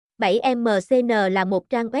7m.cn là một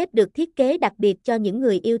trang web được thiết kế đặc biệt cho những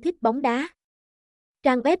người yêu thích bóng đá.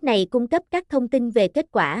 Trang web này cung cấp các thông tin về kết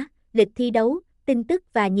quả, lịch thi đấu, tin tức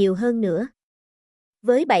và nhiều hơn nữa.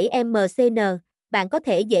 Với 7m.cn, bạn có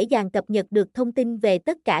thể dễ dàng cập nhật được thông tin về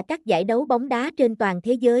tất cả các giải đấu bóng đá trên toàn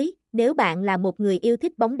thế giới. Nếu bạn là một người yêu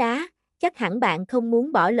thích bóng đá, chắc hẳn bạn không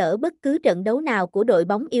muốn bỏ lỡ bất cứ trận đấu nào của đội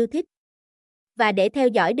bóng yêu thích. Và để theo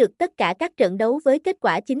dõi được tất cả các trận đấu với kết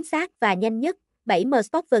quả chính xác và nhanh nhất,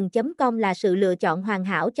 7m.cn là sự lựa chọn hoàn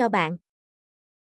hảo cho bạn.